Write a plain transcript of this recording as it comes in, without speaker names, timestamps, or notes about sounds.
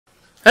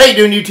How you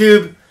doing,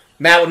 YouTube?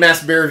 Matt with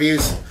Massive Beer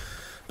Reviews.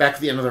 Back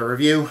with another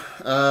review.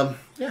 Yeah,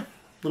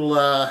 little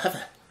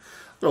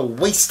little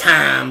waste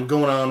time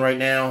going on right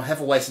now.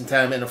 Hefeweizen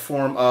time in the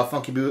form of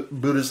Funky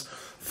Buddha's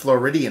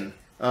Floridian.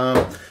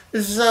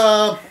 This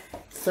is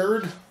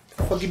third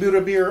Funky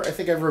Buddha beer I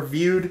think I've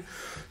reviewed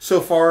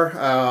so far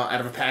out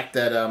of a pack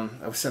that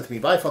was sent to me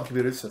by Funky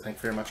Buddha. So thank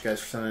you very much,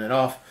 guys, for sending it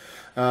off.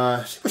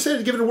 Super excited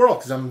to give it a whirl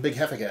because I'm a big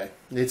Hefe guy.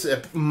 It's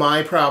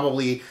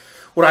probably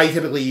what I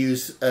typically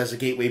use as a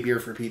gateway beer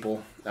for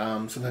people.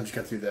 Sometimes you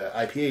cut through the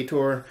IPA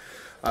tour.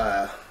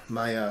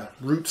 My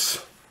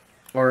roots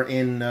are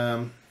in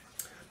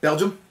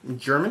Belgium, and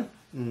German,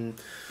 and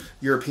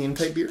European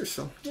type beers.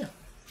 So yeah,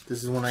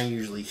 this is when I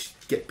usually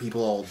get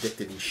people all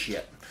addicted and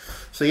shit.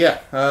 So yeah,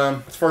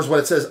 as far as what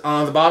it says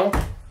on the bottle,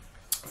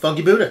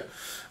 Funky Buddha,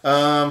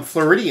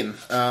 Floridian,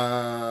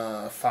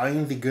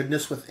 find the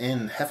goodness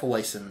within,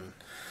 Hefeweizen,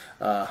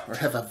 or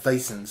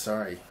Hefeweizen,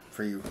 sorry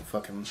for you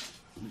fucking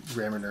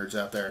grammar nerds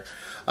out there.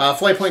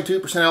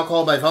 5.2%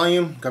 alcohol by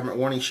volume. Government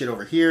warning shit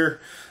over here.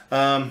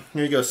 Here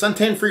you go.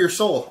 Suntan for your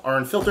soul. Our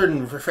unfiltered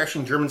and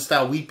refreshing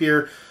German-style wheat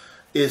beer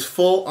is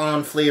full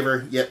on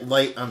flavor, yet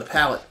light on the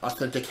palate.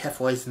 Authentic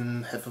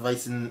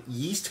Hefeweizen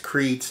yeast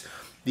creates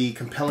the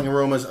compelling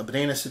aromas of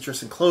banana,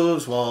 citrus, and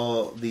cloves,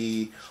 while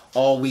the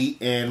all-wheat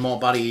and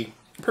malt body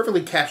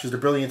perfectly captures the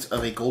brilliance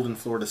of a golden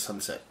Florida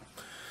sunset.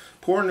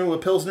 Pour into a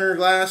Pilsner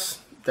glass.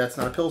 That's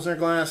not a Pilsner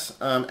glass,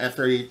 at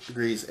 38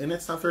 degrees. And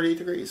it's not 38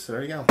 degrees, so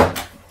there you go.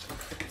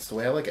 That's the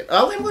way I like it.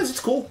 Label-wise,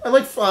 it's cool. I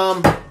like,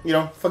 you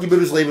know, Funky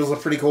Buddha's labels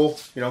look pretty cool.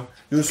 You know,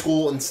 new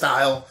school in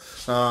style.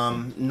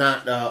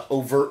 Not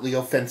overtly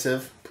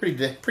offensive.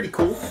 Pretty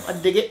cool. I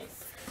dig it.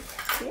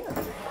 Yeah,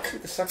 let's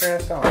get the sucker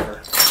ass down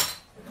here.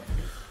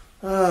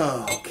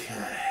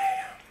 Okay.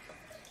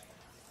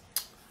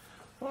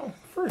 Well,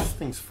 first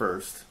things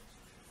first.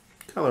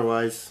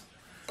 Color-wise,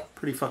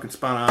 pretty fucking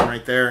spot on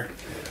right there.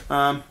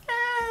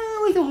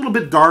 Like a little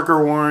bit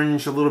darker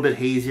orange, a little bit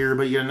hazier,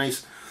 but you get a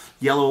nice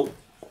yellow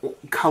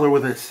color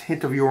with a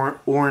hint of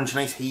your orange,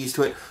 nice haze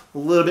to it. A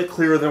little bit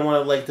clearer than what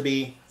I'd like to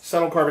be.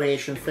 Subtle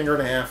carbonation, finger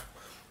and a half,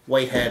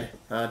 white head,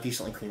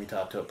 decently creamy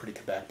top to it, pretty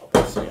good back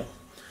bubbles. So yeah,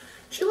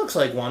 she looks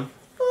like one.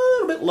 A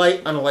little bit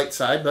light on the light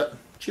side, but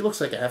she looks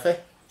like a Hefe.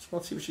 So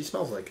let's see what she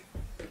smells like.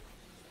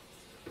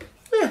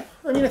 Yeah,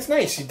 I mean, it's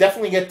nice. You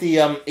definitely get the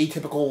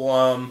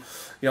atypical,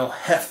 you know,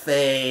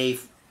 Hefe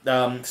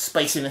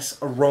spiciness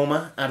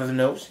aroma out of the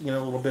nose. You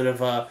know, a little bit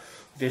of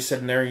just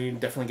sitting there. You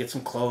definitely get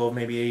some clove,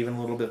 maybe even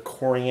a little bit of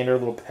coriander, a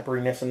little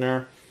pepperiness in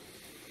there.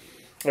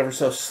 Ever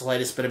so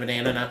slightest bit of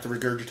banana, not to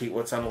regurgitate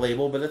what's on the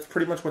label, but that's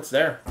pretty much what's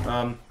there.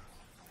 A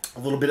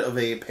little bit of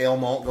a pale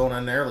malt going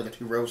on there, like a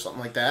 2-row,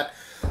 something like that.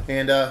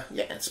 And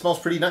yeah, it smells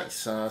pretty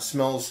nice.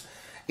 Smells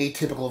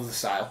atypical of the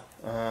style.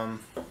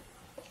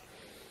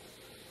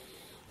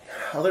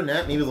 Other than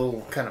that, maybe a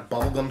little kind of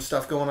bubblegum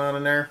stuff going on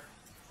in there.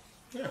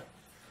 Yeah.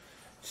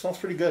 Smells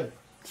pretty good.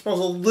 It smells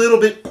a little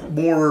bit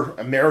more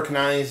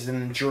Americanized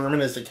than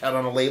German as they count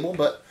on a label,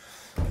 but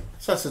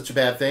it's not such a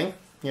bad thing,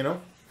 you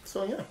know?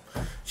 So, yeah.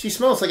 She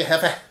smells like a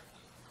Hefe.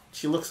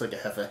 She looks like a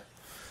Hefe.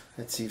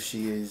 Let's see if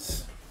she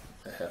is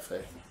a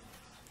Hefe.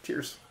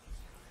 Cheers.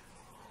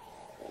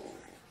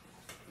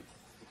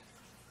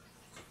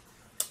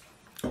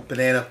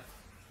 Banana.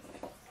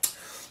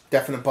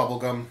 Definite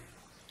bubblegum.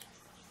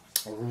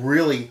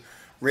 Really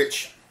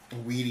rich,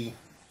 weedy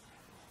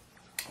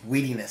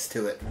weediness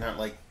to it. Not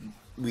like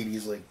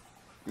Wheaties, like,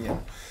 you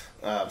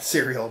know,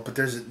 cereal, but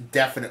there's a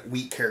definite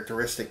wheat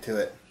characteristic to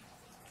it.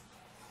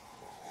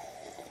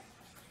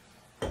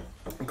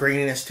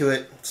 Graininess to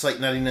it, slight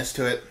nuttiness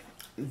to it.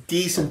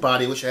 Decent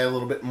body, which I had a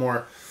little bit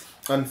more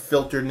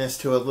unfilteredness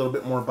to it, a little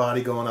bit more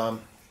body going on.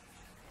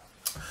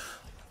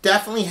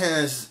 Definitely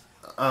has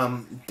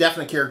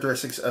definite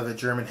characteristics of a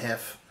German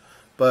Hef,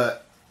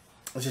 but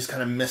it's just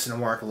kind of missing the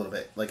mark a little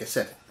bit. Like I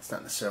said, it's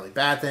not necessarily a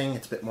bad thing.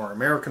 It's a bit more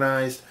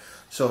Americanized.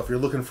 So if you're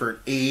looking for an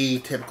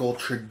atypical,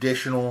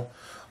 traditional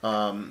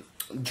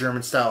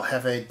German-style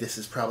Hefe, this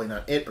is probably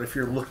not it. But if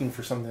you're looking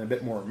for something a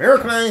bit more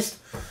Americanized,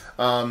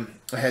 it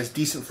has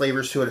decent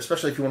flavors to it,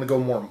 especially if you want to go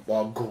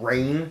more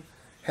grain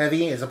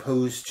heavy as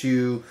opposed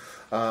to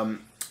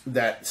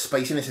that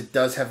spiciness. It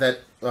does have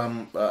that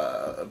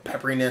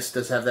pepperiness,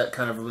 does have that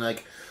kind of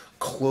like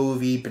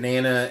clovey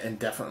banana, and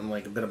definitely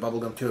like a bit of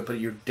bubblegum to it, but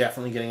you're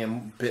definitely getting a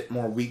bit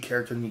more wheat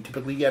character than you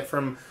typically get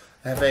from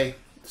Hefe.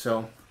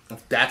 So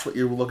if that's what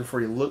you're looking for,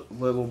 you look a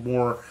little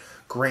more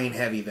grain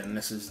heavy, then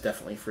this is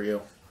definitely for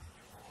you.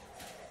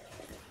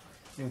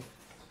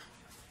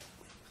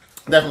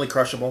 Definitely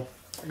crushable.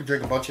 I can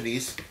drink a bunch of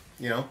these,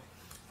 you know.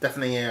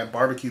 Definitely a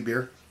barbecue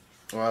beer.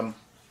 Maybe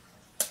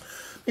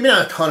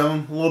not a ton of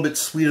them. A little bit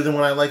sweeter than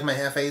what I like my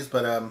Hefes,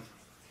 but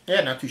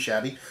yeah, not too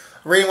shabby.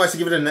 Rating-wise, I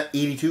give it an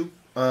 82.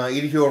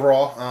 82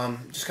 overall.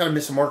 Just kind of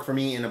missed a mark for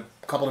me in a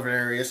couple different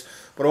areas.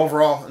 But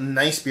overall,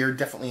 nice beer.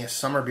 Definitely a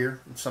summer beer.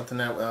 It's something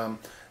that,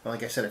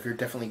 like I said, if you're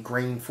definitely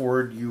grain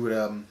forward, you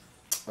would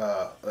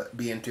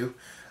be into.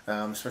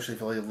 Especially if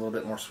you like a little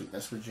bit more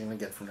sweetness, which you're going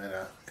to get from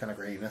that kind of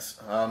graininess.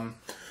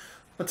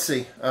 Let's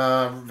see.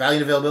 Value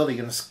and availability.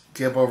 Going to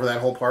skip over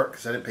that whole part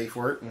because I didn't pay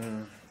for it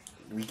and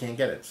we can't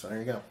get it. So there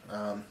you go.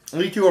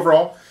 82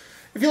 overall.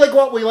 If you like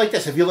what we like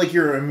this, if you like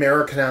your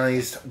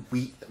Americanized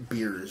wheat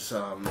beers,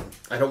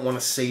 I don't want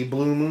to say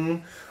Blue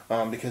Moon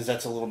because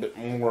that's a little bit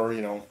more,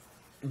 you know,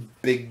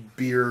 big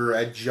beer,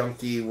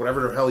 adjuncty,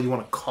 whatever the hell you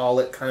want to call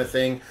it kind of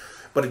thing.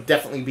 But it'd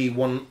definitely be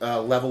one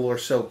level or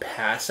so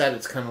past that.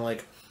 It's kind of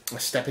like a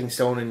stepping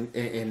stone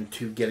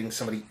into getting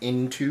somebody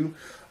into,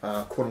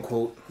 quote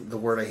unquote, the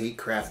word I hate,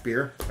 craft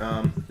beer.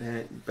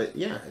 But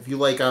yeah, if you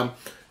like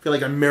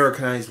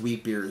Americanized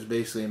wheat beers,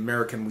 basically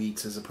American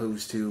wheats as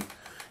opposed to,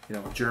 you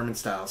know, German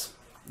styles,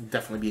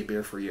 definitely be a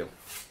beer for you.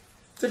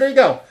 So there you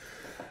go.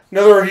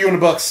 Another review in the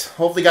books.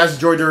 Hopefully you guys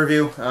enjoyed the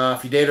review.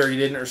 If you did or you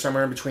didn't or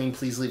somewhere in between,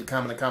 please leave a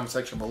comment in the comment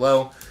section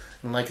below.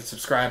 And like and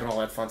subscribe and all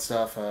that fun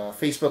stuff.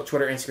 Facebook,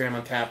 Twitter, Instagram,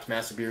 Untapped,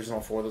 Massive Beers, and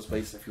all 4 of those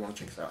places if you want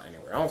to check us out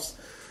anywhere else.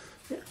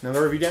 Yeah,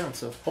 another review down.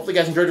 So hopefully you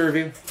guys enjoyed the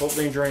review.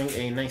 Hopefully enjoying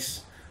a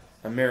nice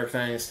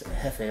Americanized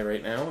Hefe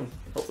right now. And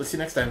hopefully see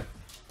you next time.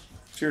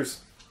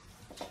 Cheers.